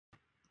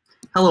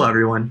Hello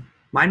everyone,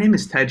 my name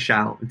is Ted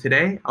Shao, and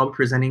today I'll be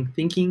presenting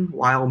Thinking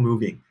While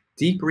Moving,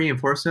 Deep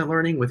Reinforcement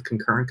Learning with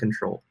Concurrent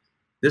Control.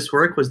 This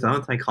work was done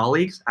with my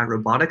colleagues at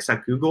Robotics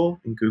at Google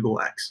and Google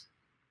X.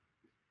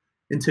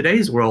 In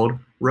today's world,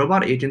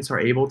 robot agents are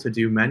able to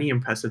do many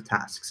impressive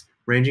tasks,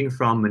 ranging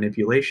from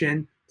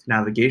manipulation to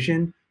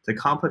navigation to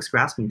complex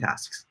grasping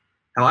tasks.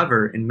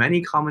 However, in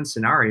many common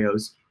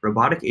scenarios,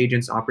 robotic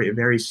agents operate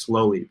very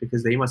slowly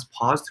because they must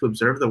pause to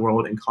observe the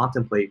world and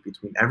contemplate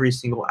between every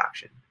single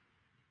action.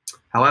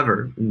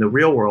 However, in the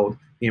real world,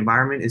 the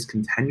environment is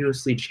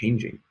continuously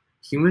changing.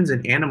 Humans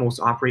and animals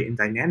operate in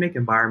dynamic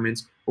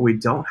environments where we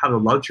don't have the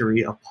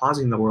luxury of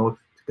pausing the world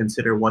to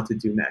consider what to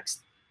do next.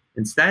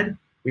 Instead,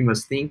 we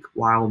must think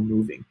while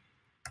moving.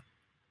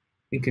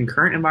 In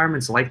concurrent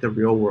environments like the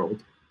real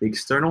world, the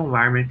external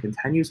environment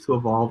continues to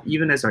evolve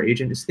even as our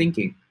agent is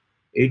thinking.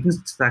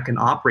 Agents that can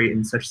operate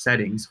in such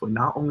settings will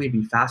not only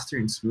be faster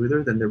and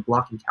smoother than their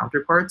blocking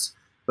counterparts,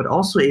 but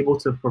also able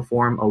to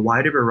perform a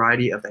wider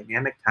variety of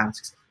dynamic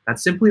tasks that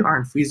simply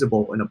aren't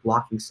feasible in a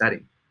blocking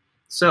setting.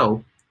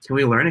 So, can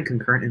we learn in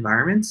concurrent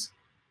environments?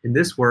 In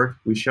this work,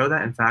 we show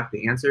that in fact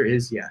the answer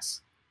is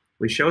yes.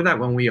 We show that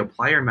when we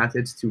apply our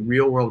methods to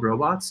real-world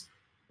robots,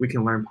 we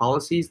can learn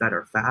policies that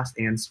are fast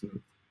and smooth.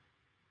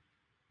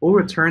 We'll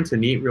return to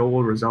neat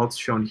real-world results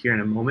shown here in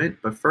a moment,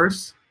 but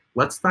first,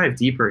 let's dive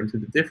deeper into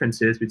the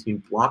differences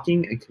between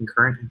blocking and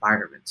concurrent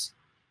environments.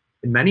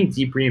 In many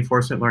deep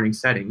reinforcement learning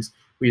settings,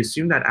 we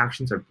assume that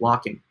actions are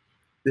blocking.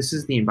 This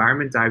is the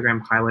environment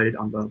diagram highlighted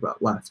on the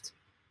left.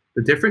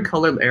 The different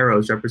colored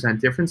arrows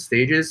represent different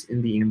stages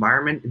in the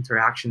environment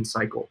interaction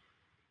cycle.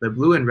 The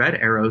blue and red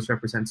arrows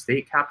represent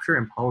state capture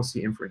and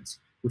policy inference,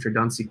 which are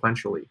done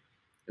sequentially.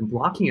 In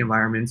blocking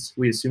environments,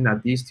 we assume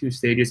that these two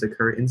stages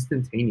occur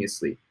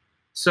instantaneously.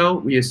 So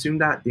we assume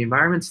that the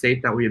environment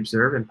state that we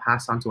observe and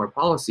pass on to our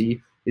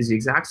policy is the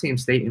exact same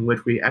state in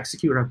which we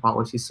execute our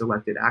policy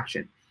selected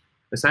action.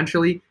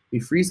 Essentially, we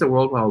freeze the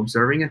world while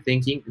observing and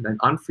thinking, and then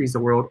unfreeze the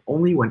world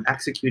only when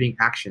executing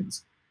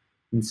actions.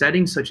 In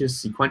settings such as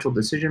sequential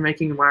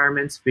decision-making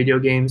environments, video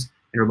games,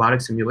 and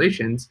robotic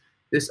simulations,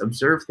 this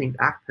observe, think,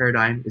 act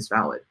paradigm is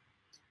valid.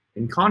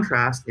 In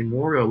contrast, in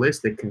more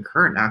realistic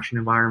concurrent action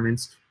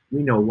environments,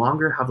 we no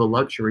longer have the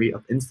luxury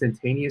of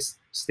instantaneous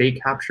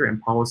state capture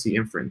and policy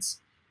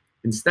inference.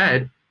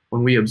 Instead,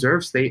 when we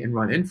observe state and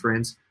run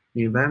inference,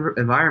 the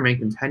environment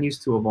continues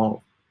to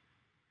evolve.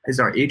 As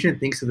our agent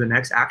thinks of the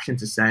next action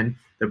to send,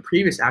 the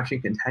previous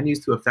action continues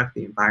to affect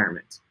the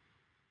environment.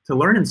 To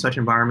learn in such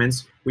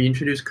environments, we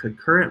introduce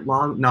concurrent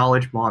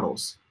knowledge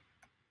models.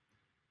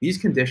 These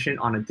condition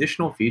on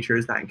additional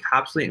features that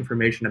encapsulate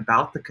information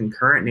about the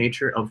concurrent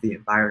nature of the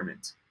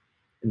environment.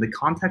 In the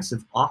context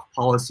of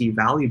off-policy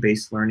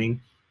value-based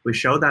learning, we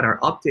show that our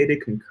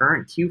updated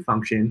concurrent queue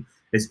function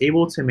is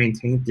able to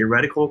maintain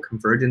theoretical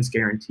convergence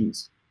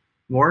guarantees.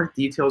 More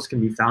details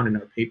can be found in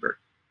our paper.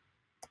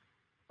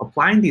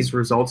 Applying these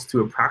results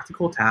to a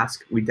practical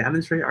task, we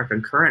demonstrate our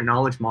concurrent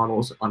knowledge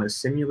models on a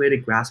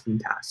simulated grasping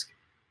task.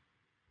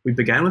 We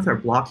began with our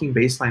blocking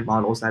baseline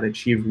models that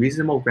achieve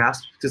reasonable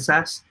grasp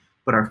success,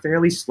 but are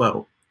fairly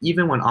slow,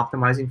 even when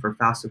optimizing for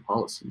faster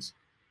policies.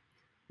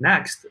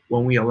 Next,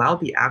 when we allow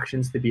the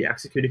actions to be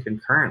executed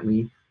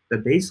concurrently, the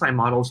baseline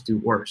models do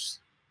worse.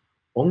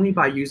 Only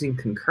by using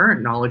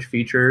concurrent knowledge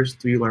features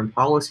do we learn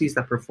policies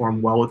that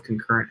perform well with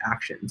concurrent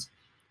actions.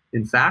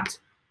 In fact,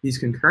 these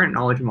concurrent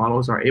knowledge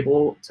models are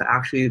able to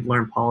actually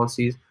learn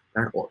policies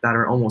that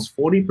are almost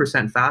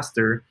 40%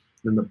 faster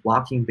than the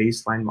blocking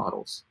baseline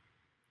models.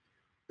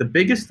 The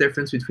biggest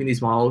difference between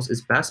these models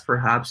is best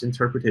perhaps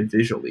interpreted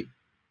visually.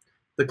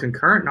 The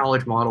concurrent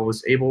knowledge model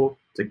is able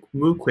to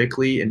move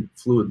quickly and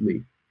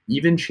fluidly,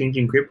 even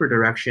changing gripper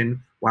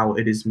direction while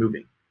it is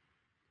moving.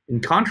 In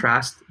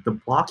contrast, the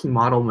blocking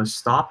model must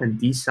stop and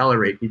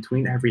decelerate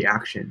between every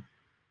action.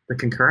 The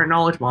concurrent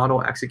knowledge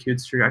model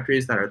executes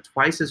trajectories that are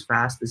twice as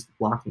fast as the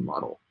blocking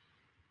model.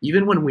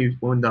 Even when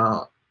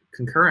the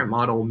concurrent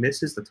model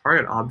misses the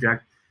target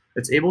object,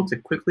 it's able to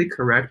quickly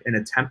correct and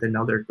attempt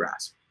another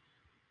grasp.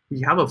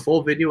 We have a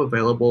full video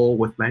available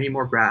with many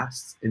more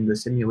grasps in the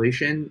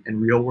simulation and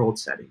real-world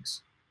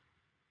settings.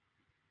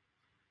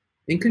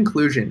 In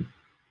conclusion,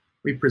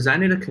 we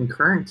presented a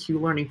concurrent queue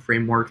learning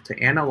framework to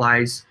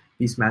analyze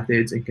these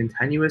methods in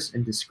continuous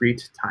and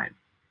discrete time.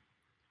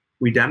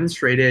 We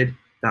demonstrated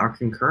that our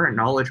concurrent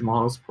knowledge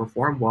models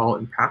perform well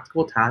in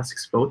practical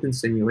tasks both in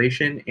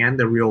simulation and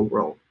the real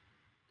world.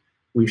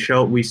 We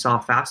saw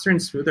faster and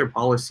smoother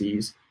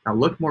policies that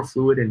look more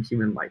fluid and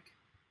human-like.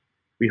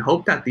 We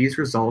hope that these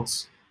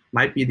results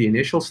might be the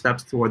initial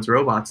steps towards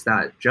robots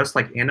that, just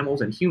like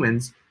animals and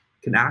humans,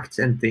 can act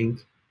and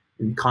think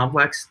in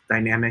complex,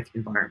 dynamic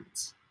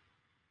environments.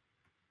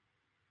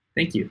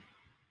 Thank you.